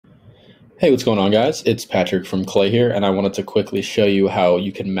Hey, what's going on, guys? It's Patrick from Clay here, and I wanted to quickly show you how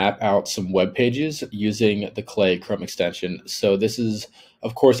you can map out some web pages using the Clay Chrome extension. So this is,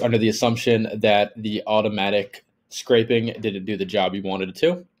 of course, under the assumption that the automatic scraping didn't do the job you wanted it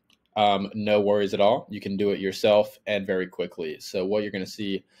to. No worries at all. You can do it yourself and very quickly. So what you're going to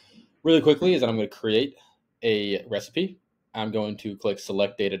see really quickly is that I'm going to create a recipe. I'm going to click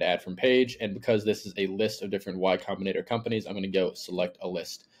Select Data to Add from Page, and because this is a list of different Y Combinator companies, I'm going to go Select a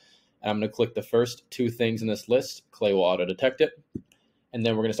List. And I'm going to click the first two things in this list. Clay will auto detect it. And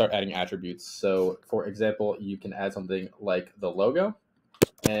then we're going to start adding attributes. So for example, you can add something like the logo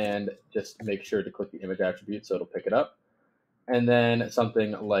and just make sure to click the image attribute so it'll pick it up. And then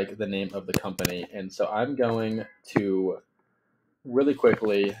something like the name of the company. And so I'm going to really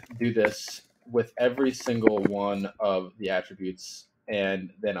quickly do this with every single one of the attributes,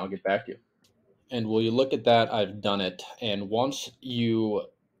 and then I'll get back to you. And will you look at that? I've done it. And once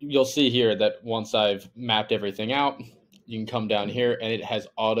you'll see here that once I've mapped everything out, you can come down here and it has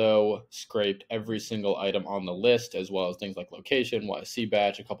auto scraped every single item on the list, as well as things like location, YC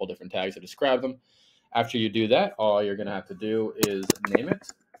batch, a couple different tags that describe them. After you do that, all you're going to have to do is name it,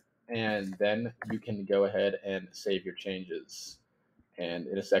 and then you can go ahead and save your changes. And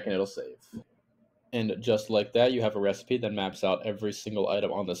in a second, it'll save. And just like that, you have a recipe that maps out every single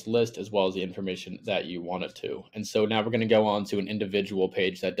item on this list, as well as the information that you want it to. And so now we're going to go on to an individual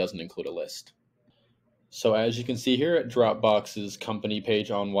page that doesn't include a list. So as you can see here, Dropbox's company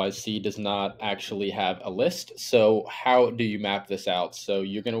page on YC does not actually have a list. So how do you map this out? So what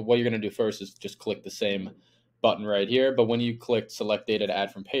you're going to do first is just click the same button right here. But when you click Select Data to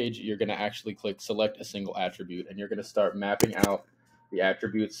Add from Page, you're going to actually click Select a Single Attribute, and you're going to start mapping out the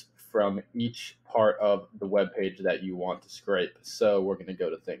attributes from each part of the web page that you want to scrape. So we're going to go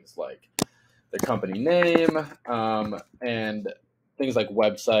to things like the company name and things like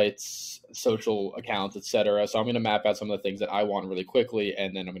websites, social accounts, etc. So I'm going to map out some of the things that I want really quickly,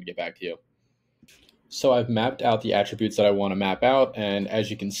 and then I'm going to get back to you. So I've mapped out the attributes that I want to map out, and as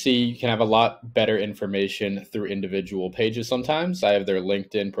you can see, you can have a lot better information through individual pages sometimes. I have their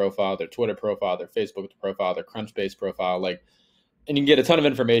LinkedIn profile, their Twitter profile, their Facebook profile, their Crunchbase profile, and you can get a ton of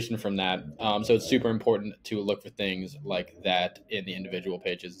information from that. So it's super important to look for things like that in the individual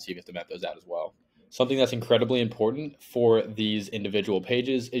pages and see if you have to map those out as well. Something that's incredibly important for these individual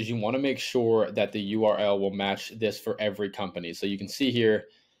pages is you want to make sure that the URL will match this for every company. So you can see here,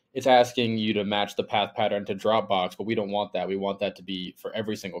 it's asking you to match the path pattern to Dropbox, but we don't want that. We want that to be for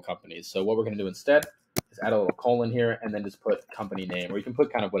every single company. So what we're going to do instead is add a little colon here and then just put company name, or you can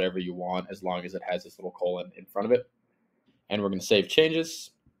put kind of whatever you want as long as it has this little colon in front of it. And we're going to save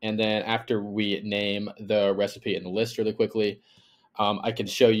changes. And then after we name the recipe in the list really quickly, I can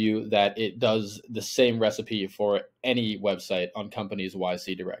show you that it does the same recipe for any website on company's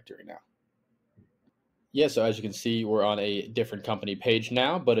YC directory now. Yeah, so as you can see, we're on a different company page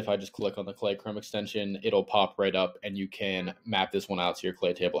now, but if I just click on the Clay Chrome extension, it'll pop right up and you can map this one out to your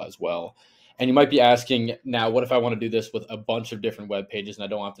Clay table as well. And you might be asking, now, what if I want to do this with a bunch of different web pages and I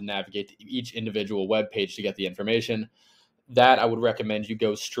don't have to navigate to each individual web page to get the information? That I would recommend you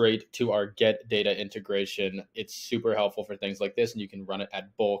go straight to our Get Data integration. It's super helpful for things like this, and you can run it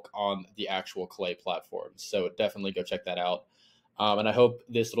at bulk on the actual Clay platform. So definitely go check that out. And I hope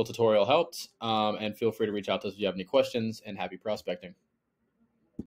this little tutorial helped. And feel free to reach out to us if you have any questions, and happy prospecting.